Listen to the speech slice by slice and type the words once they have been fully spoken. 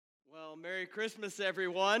Well, Merry Christmas,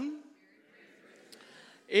 everyone.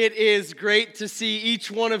 It is great to see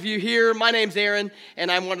each one of you here. My name's Aaron,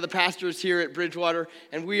 and I'm one of the pastors here at Bridgewater,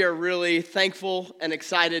 and we are really thankful and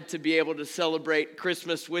excited to be able to celebrate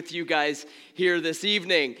Christmas with you guys here this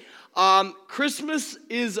evening. Christmas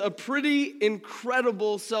is a pretty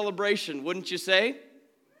incredible celebration, wouldn't you say?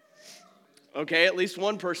 Okay, at least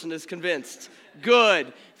one person is convinced.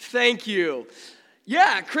 Good, thank you.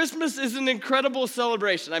 Yeah, Christmas is an incredible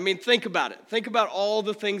celebration. I mean, think about it. Think about all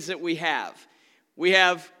the things that we have. We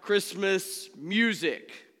have Christmas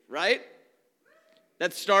music, right?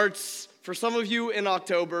 That starts, for some of you, in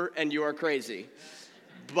October, and you are crazy.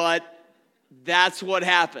 But that's what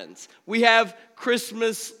happens. We have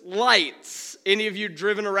Christmas lights. Any of you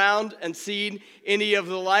driven around and seen any of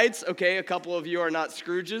the lights? Okay, a couple of you are not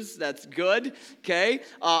Scrooges. That's good. Okay,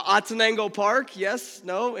 Otsonango Park, yes,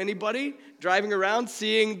 no, anybody driving around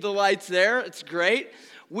seeing the lights there? It's great.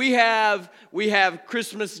 We have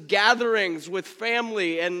Christmas gatherings with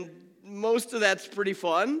family, and most of that's pretty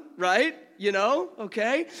fun, right? You know,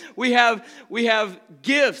 okay? We have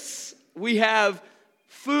gifts. We have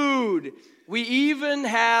food. We even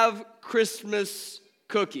have Christmas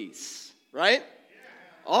cookies, right?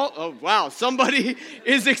 Oh, wow, somebody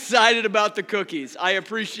is excited about the cookies. I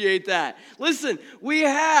appreciate that. Listen, we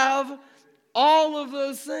have all of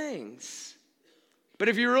those things. But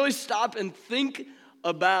if you really stop and think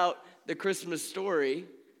about the Christmas story,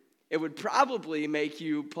 it would probably make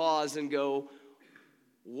you pause and go,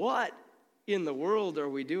 what in the world are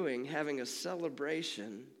we doing having a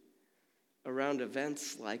celebration around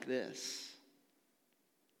events like this?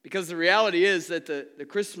 Because the reality is that the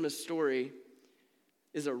Christmas story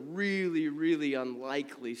is a really, really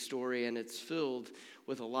unlikely story, and it's filled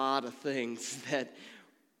with a lot of things that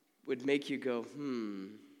would make you go,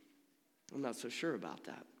 I'm not so sure about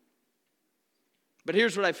that. But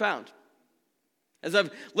here's what I found. As I've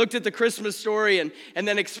looked at the Christmas story and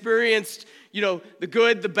then experienced, the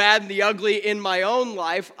good, the bad, and the ugly in my own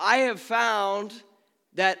life, I have found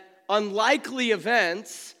that unlikely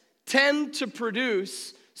events tend to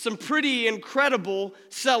produce some pretty incredible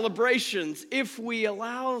celebrations if we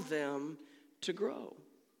allow them to grow.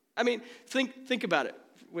 I mean, think about it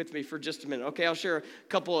with me for just a minute. Okay, I'll share a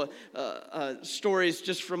couple of stories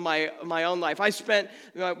just from my own life. I spent,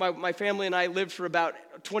 my family and I lived for about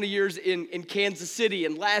 20 years in Kansas City,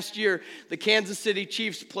 and last year the Kansas City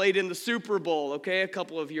Chiefs played in the Super Bowl. Okay, a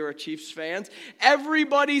couple of you are Chiefs fans.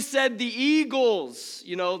 Everybody said the Eagles,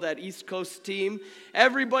 that East Coast team,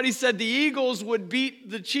 everybody said the Eagles would beat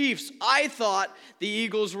the Chiefs. I thought the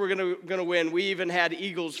Eagles were gonna win. We even had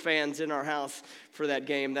Eagles fans in our house for that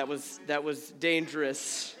game. That was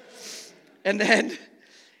dangerous. And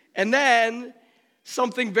then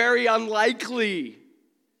something very unlikely.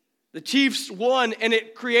 The Chiefs won, and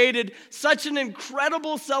it created such an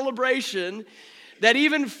incredible celebration that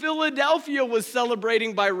even Philadelphia was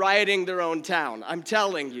celebrating by rioting their own town. I'm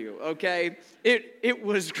telling you, okay? It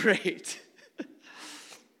was great.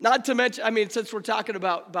 Not to mention, since we're talking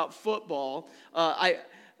about football,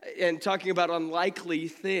 and talking about unlikely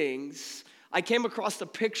things, I came across a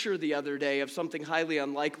picture the other day of something highly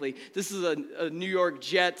unlikely. This is a New York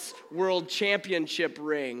Jets World Championship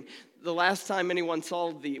ring. The last time anyone saw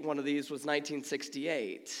one of these was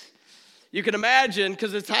 1968. You can imagine,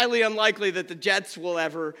 because it's highly unlikely that the Jets will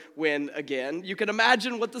ever win again, you can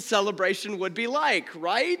imagine what the celebration would be like,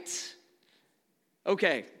 right?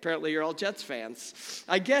 Okay, apparently you're all Jets fans.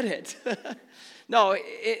 I get it. No,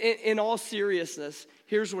 in all seriousness,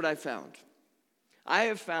 here's what I found. I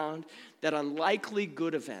have found that unlikely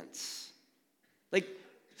good events, like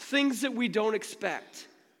things that we don't expect,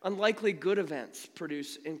 unlikely good events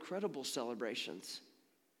produce incredible celebrations.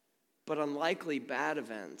 But unlikely bad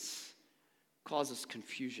events cause us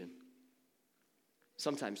confusion,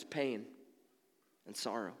 sometimes pain and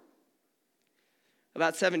sorrow.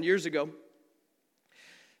 About 7 years ago,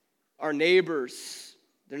 our neighbors,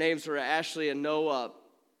 their names were Ashley and Noah,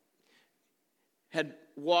 had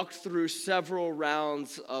walked through several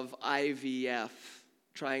rounds of IVF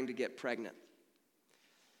trying to get pregnant.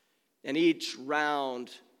 And each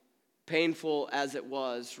round, painful as it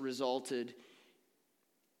was, resulted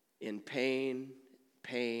in pain,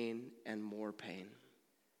 and more pain.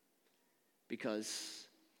 Because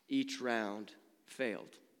each round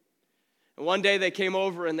failed. And one day they came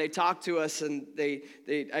over and they talked to us, and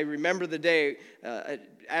I remember the day,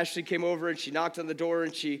 Ashley came over and she knocked on the door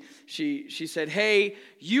and she said, "Hey,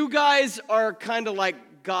 you guys are kind of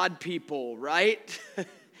like God people, right?" And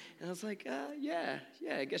I was like, yeah,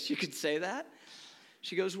 I guess you could say that.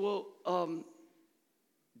 She goes, "Well,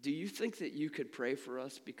 do you think that you could pray for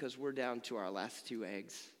us because we're down to our last 2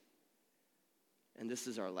 eggs?" and this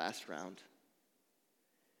is our last round.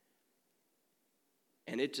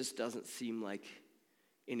 And it just doesn't seem like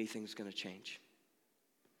anything's going to change.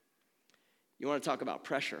 You want to talk about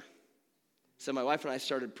pressure? So my wife and I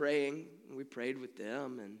started praying, and we prayed with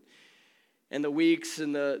them, and the weeks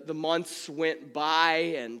and the months went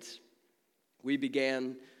by, and we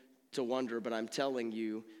began to wonder, but I'm telling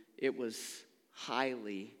you, it was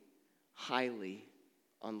highly, highly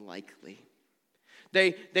unlikely.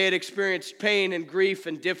 They had experienced pain and grief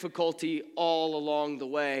and difficulty all along the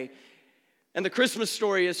way. And the Christmas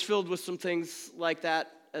story is filled with some things like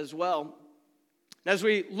that as well. As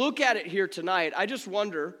we look at it here tonight, I just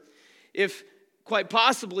wonder if quite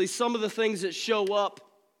possibly some of the things that show up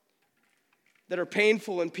that are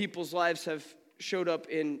painful in people's lives have showed up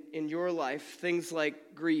in your life, things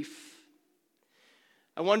like grief.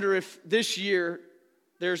 I wonder if this year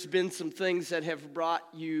there's been some things that have brought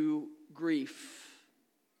you grief.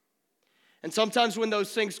 And sometimes when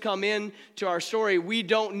those things come in to our story, we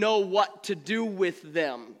don't know what to do with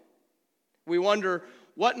them. We wonder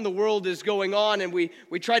what in the world is going on, and we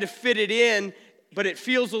try to fit it in, but it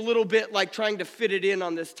feels a little bit like trying to fit it in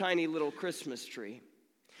on this tiny little Christmas tree.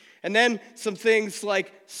 And then some things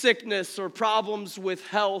like sickness or problems with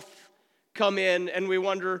health come in, and we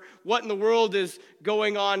wonder what in the world is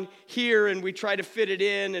going on here, and we try to fit it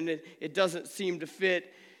in, and it doesn't seem to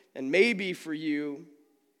fit. And maybe for you,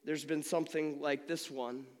 there's been something like this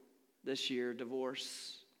one this year,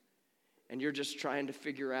 divorce, and you're just trying to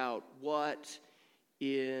figure out what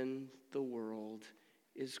in the world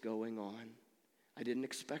is going on. I didn't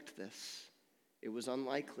expect this. It was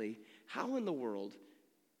unlikely. How in the world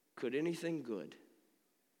could anything good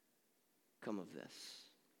come of this?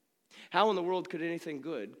 How in the world could anything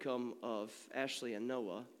good come of Ashley and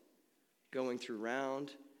Noah going through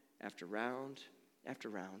round after round after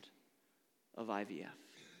round of IVF?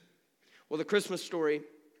 Well, the Christmas story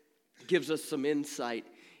gives us some insight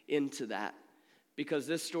into that, because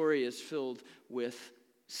this story is filled with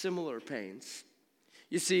similar pains.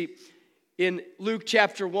 You see, in Luke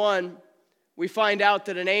chapter 1, we find out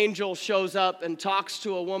that an angel shows up and talks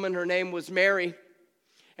to a woman. Her name was Mary.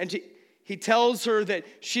 And he tells her that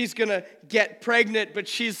she's going to get pregnant, but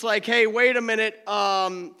she's like, hey, wait a minute.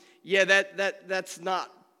 That's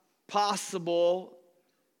not possible.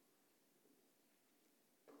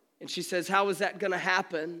 And she says, how is that going to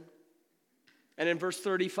happen? And in verse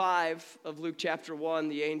 35 of Luke chapter 1,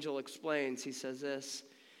 the angel explains. He says this.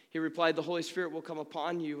 He replied, the Holy Spirit will come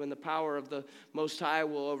upon you, and the power of the Most High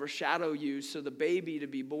will overshadow you, so the baby to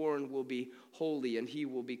be born will be holy, and he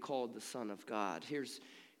will be called the Son of God. Here's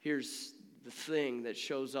the thing that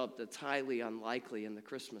shows up that's highly unlikely in the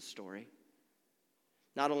Christmas story.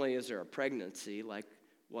 Not only is there a pregnancy, like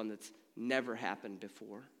one that's never happened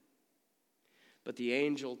before, but the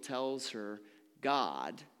angel tells her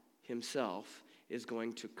God himself is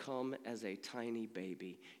going to come as a tiny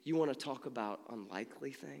baby. You want to talk about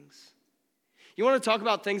unlikely things? You want to talk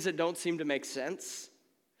about things that don't seem to make sense?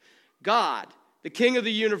 God, the King of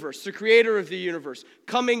the universe, the creator of the universe,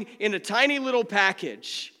 coming in a tiny little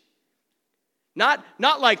package. Not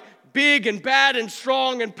like big and bad and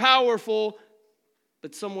strong and powerful,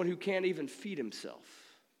 but someone who can't even feed himself,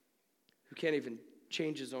 who can't even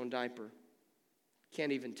change his own diaper,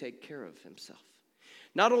 can't even take care of himself.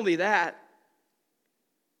 Not only that,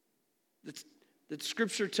 that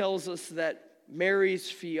Scripture tells us that Mary's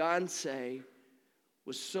fiance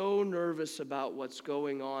was so nervous about what's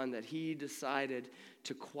going on that he decided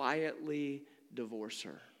to quietly divorce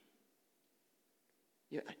her.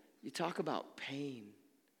 You talk about pain.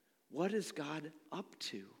 What is God up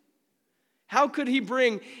to? How could he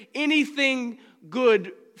bring anything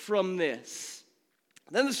good from this?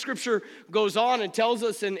 Then the Scripture goes on and tells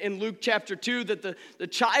us in Luke chapter 2 that the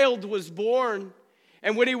child was born.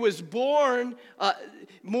 And when he was born,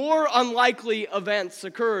 more unlikely events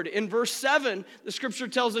occurred. In verse 7, the Scripture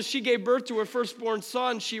tells us she gave birth to her firstborn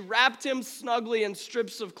son. She wrapped him snugly in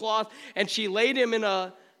strips of cloth, and she laid him in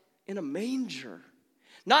a manger.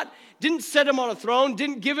 Didn't set him on a throne,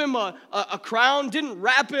 didn't give him a crown, didn't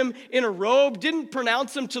wrap him in a robe, didn't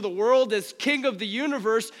pronounce him to the world as king of the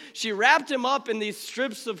universe. She wrapped him up in these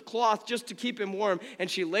strips of cloth just to keep him warm, and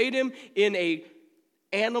she laid him in a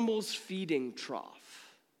animal's feeding trough.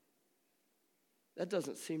 That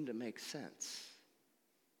doesn't seem to make sense.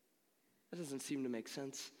 That doesn't seem to make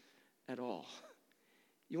sense at all.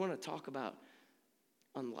 You want to talk about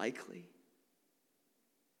unlikely?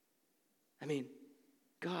 I mean,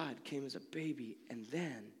 God came as a baby, and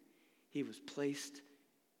then he was placed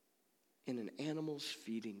in an animal's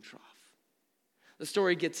feeding trough. The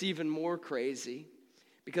story gets even more crazy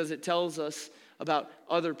because it tells us about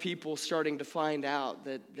other people starting to find out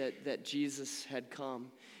that Jesus had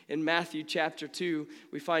come. In Matthew chapter 2,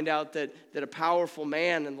 we find out that a powerful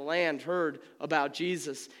man in the land heard about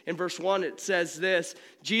Jesus. In verse 1, it says this: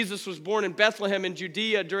 Jesus was born in Bethlehem in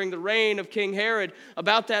Judea during the reign of King Herod.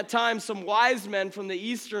 About that time, some wise men from the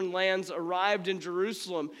eastern lands arrived in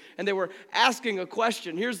Jerusalem, and they were asking a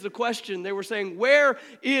question. Here's the question. They were saying, "Where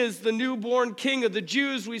is the newborn King of the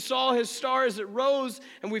Jews? We saw his star as it rose,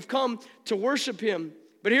 and we've come to worship him."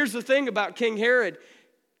 But here's the thing about King Herod.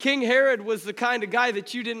 King Herod was the kind of guy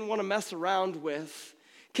that you didn't want to mess around with.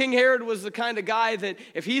 King Herod was the kind of guy that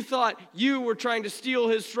if he thought you were trying to steal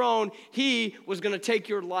his throne, he was going to take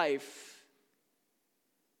your life.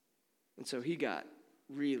 And so he got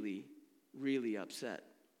really, really upset.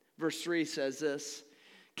 Verse 3 says this: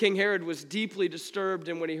 King Herod was deeply disturbed,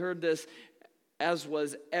 and when he heard this, as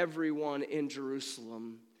was everyone in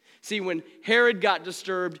Jerusalem. See, when Herod got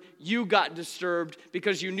disturbed, you got disturbed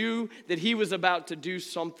because you knew that he was about to do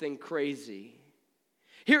something crazy.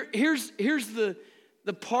 Here's the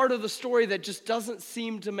part of the story that just doesn't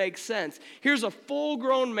seem to make sense. Here's a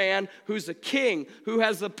full-grown man who's a king, who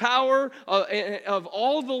has the power of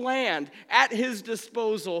all the land at his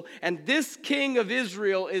disposal, and this king of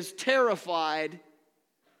Israel is terrified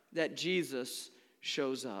that Jesus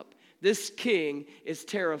shows up. This king is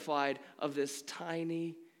terrified of this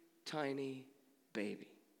tiny baby.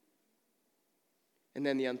 And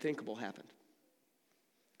then the unthinkable happened.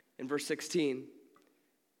 In verse 16, it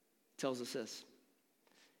tells us this: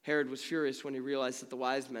 Herod was furious when he realized that the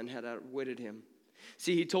wise men had outwitted him.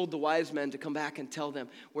 See, he told the wise men to come back and tell them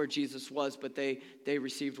where Jesus was, but they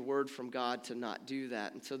received word from God to not do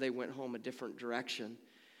that, and so they went home a different direction.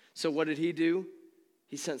 So what did he do?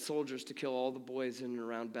 He sent soldiers to kill all the boys in and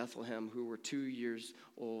around Bethlehem who were 2 years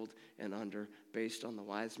old and under, based on the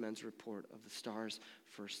wise men's report of the star's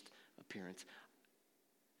first appearance.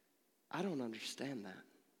 I don't understand that.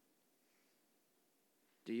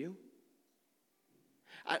 Do you?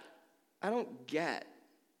 I don't get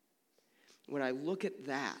when I look at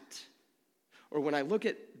that, or when I look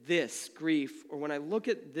at this grief, or when I look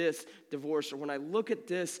at this divorce, or when I look at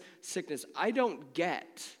this sickness, I don't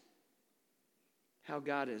get how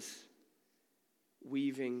God is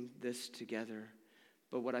weaving this together.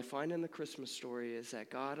 But what I find in the Christmas story is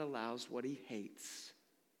that God allows what he hates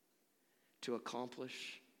to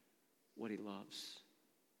accomplish what he loves.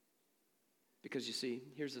 Because you see,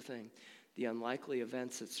 here's the thing: the unlikely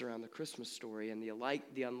events that surround the Christmas story and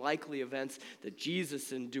the unlikely events that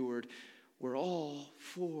Jesus endured were all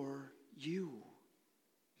for you.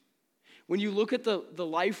 When you look at the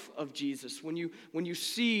life of Jesus, when you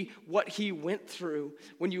see what he went through,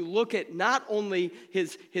 when you look at not only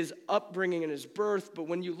his upbringing and his birth, but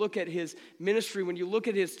when you look at his ministry, when you look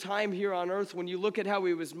at his time here on earth, when you look at how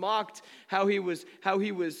he was mocked, how he was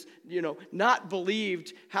not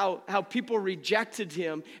believed, how people rejected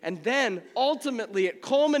him, and then ultimately it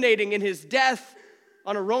culminating in his death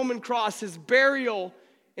on a Roman cross, his burial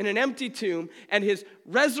in an empty tomb, and his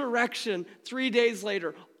resurrection 3 days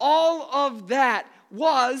later. All of that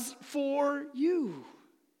was for you.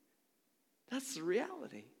 That's the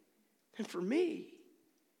reality. And for me,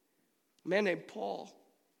 a man named Paul,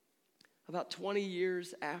 about 20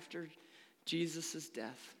 years after Jesus'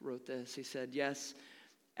 death, wrote this. He said, "Yes,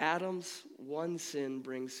 Adam's one sin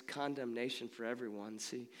brings condemnation for everyone."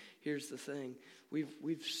 See, here's the thing.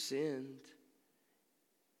 We've sinned,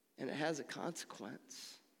 and it has a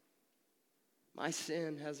consequence. My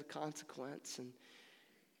sin has a consequence, and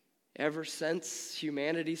ever since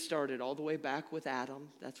humanity started, all the way back with Adam,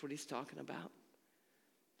 that's what he's talking about.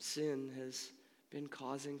 Sin has been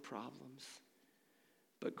causing problems.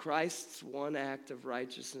 But Christ's one act of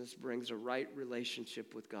righteousness brings a right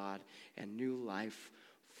relationship with God and new life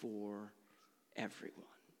for everyone.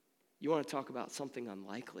 You want to talk about something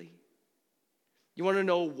unlikely? You want to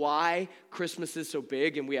know why Christmas is so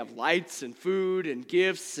big and we have lights and food and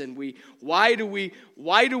gifts, and why do we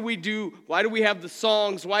have the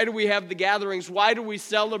songs? Why do we have the gatherings? Why do we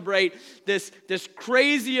celebrate this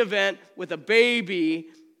crazy event with a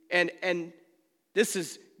baby, and this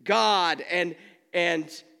is God, and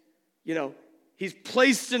he's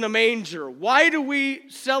placed in a manger? Why do we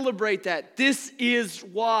celebrate that? This is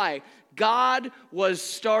why. God was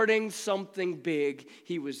starting something big.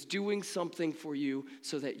 He was doing something for you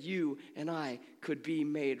so that you and I could be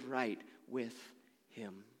made right with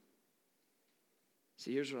him.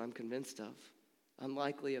 See, here's what I'm convinced of.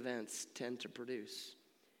 Unlikely events tend to produce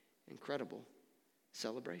incredible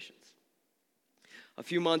celebrations. A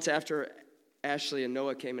few months after Ashley and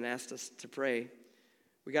Noah came and asked us to pray,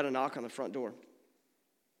 we got a knock on the front door.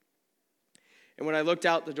 And when I looked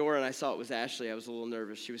out the door and I saw it was Ashley, I was a little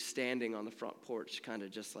nervous. She was standing on the front porch, kind of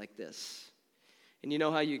just like this. And you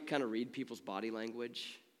know how you kind of read people's body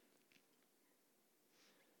language?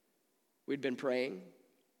 We'd been praying,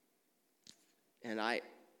 and I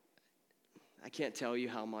can't tell you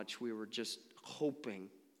how much we were just hoping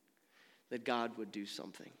that God would do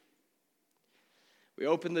something. We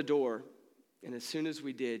opened the door, and as soon as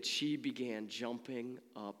we did, she began jumping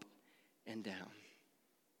up and down.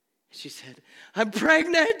 She said, I'm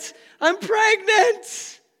pregnant! I'm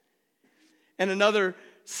pregnant! And another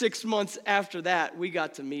 6 months after that, we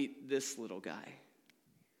got to meet this little guy.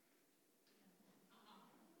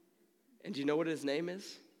 And do you know what his name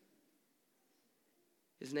is?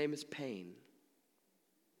 His name is Pain.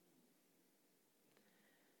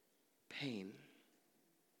 Pain.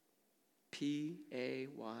 P-A-Y-N-E.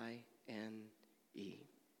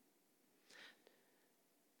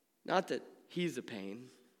 Not that he's a pain,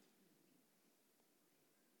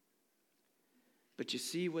 but you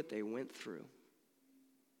see what they went through.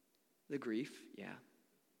 The grief, yeah.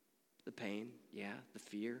 The pain, yeah. The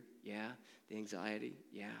fear, yeah. The anxiety,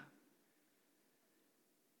 yeah.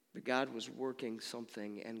 But God was working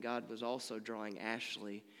something, and God was also drawing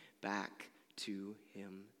Ashley back to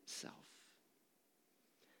himself.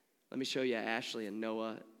 Let me show you Ashley and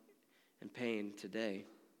Noah and Payne today.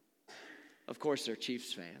 Of course, they're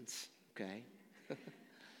Chiefs fans, okay?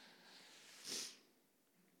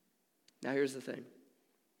 Now, here's the thing.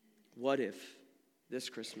 What if this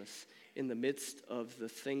Christmas, in the midst of the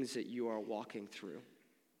things that you are walking through,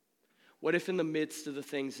 what if in the midst of the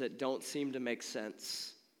things that don't seem to make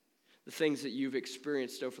sense, the things that you've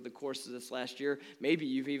experienced over the course of this last year, maybe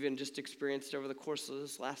you've even just experienced over the course of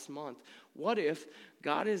this last month, what if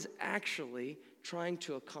God is actually trying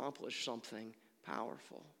to accomplish something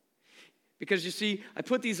powerful? Because you see, I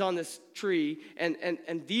put these on this tree, and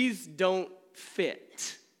these don't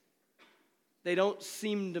fit. They don't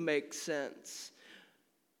seem to make sense.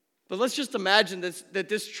 But let's just imagine that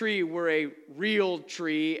this tree were a real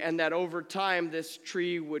tree and that over time this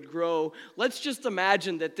tree would grow. Let's just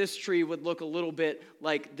imagine that this tree would look a little bit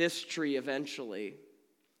like this tree eventually.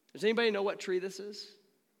 Does anybody know what tree this is?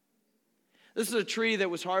 This is a tree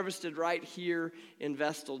that was harvested right here in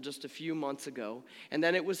Vestal just a few months ago. And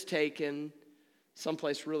then it was taken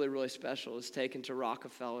someplace really, really special. It was taken to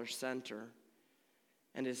Rockefeller Center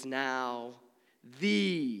and is now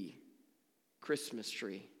the Christmas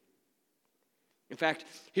tree. In fact,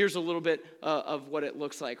 here's a little bit of what it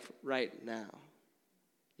looks like right now,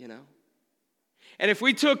 you know? And if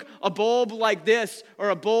we took a bulb like this or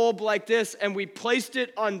a bulb like this and we placed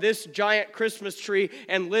it on this giant Christmas tree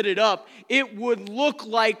and lit it up, it would look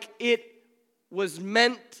like it was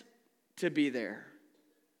meant to be there.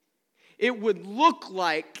 It would look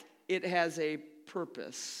like it has a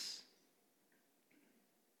purpose.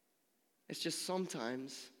 It's just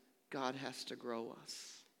sometimes God has to grow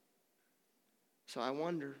us. So I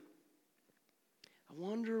wonder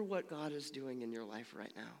what God is doing in your life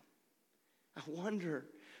right now. I wonder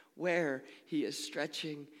where he is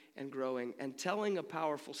stretching and growing and telling a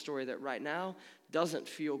powerful story that right now doesn't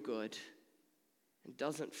feel good and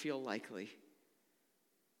doesn't feel likely.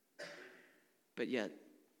 But yet,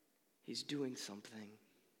 he's doing something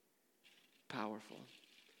powerful.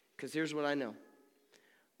 Because here's what I know.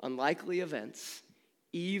 Unlikely events,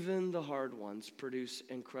 even the hard ones, produce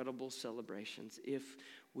incredible celebrations if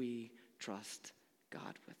we trust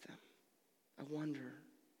God with them. I wonder,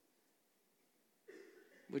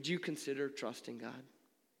 would you consider trusting God?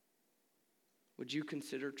 Would you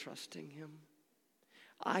consider trusting him?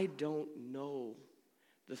 I don't know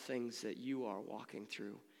the things that you are walking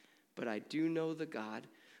through, but I do know the God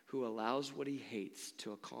who allows what he hates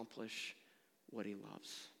to accomplish what he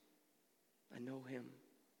loves. I know him.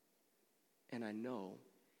 And I know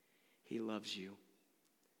he loves you.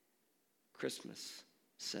 Christmas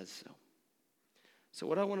says so. So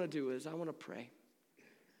what I want to do is I want to pray.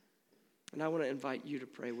 And I want to invite you to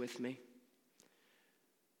pray with me.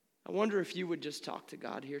 I wonder if you would just talk to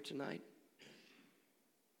God here tonight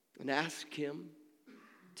and ask him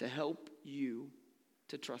to help you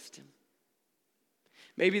to trust him.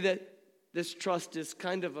 Maybe that this trust is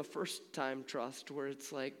kind of a first-time trust where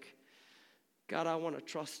it's like, God, I want to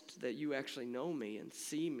trust that you actually know me and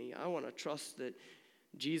see me. I want to trust that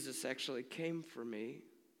Jesus actually came for me.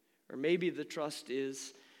 Or maybe the trust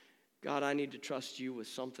is, God, I need to trust you with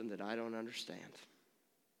something that I don't understand.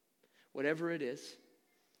 Whatever it is,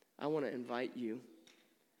 I want to invite you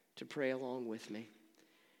to pray along with me.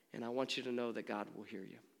 And I want you to know that God will hear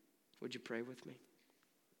you. Would you pray with me?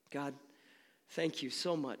 God, thank you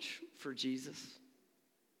so much for Jesus.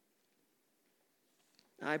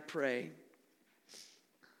 I pray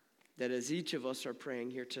that as each of us are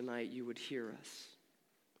praying here tonight, you would hear us.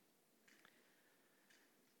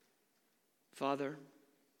 Father,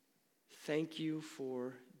 thank you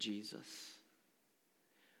for Jesus.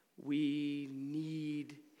 We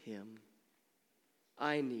need him.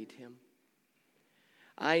 I need him.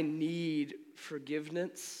 I need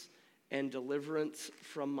forgiveness and deliverance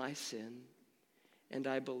from my sin, and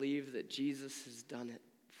I believe that Jesus has done it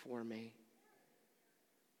for me.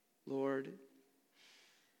 Lord,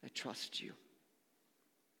 I trust you.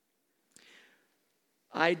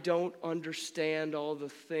 I don't understand all the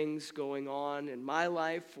things going on in my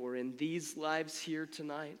life or in these lives here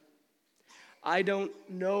tonight. I don't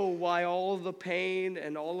know why all the pain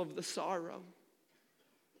and all of the sorrow,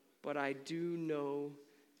 but I do know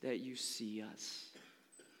that you see us.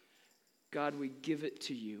 God, we give it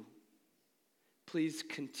to you. Please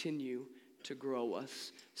continue to grow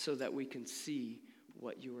us so that we can see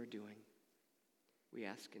what you are doing. We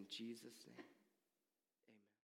ask in Jesus' name.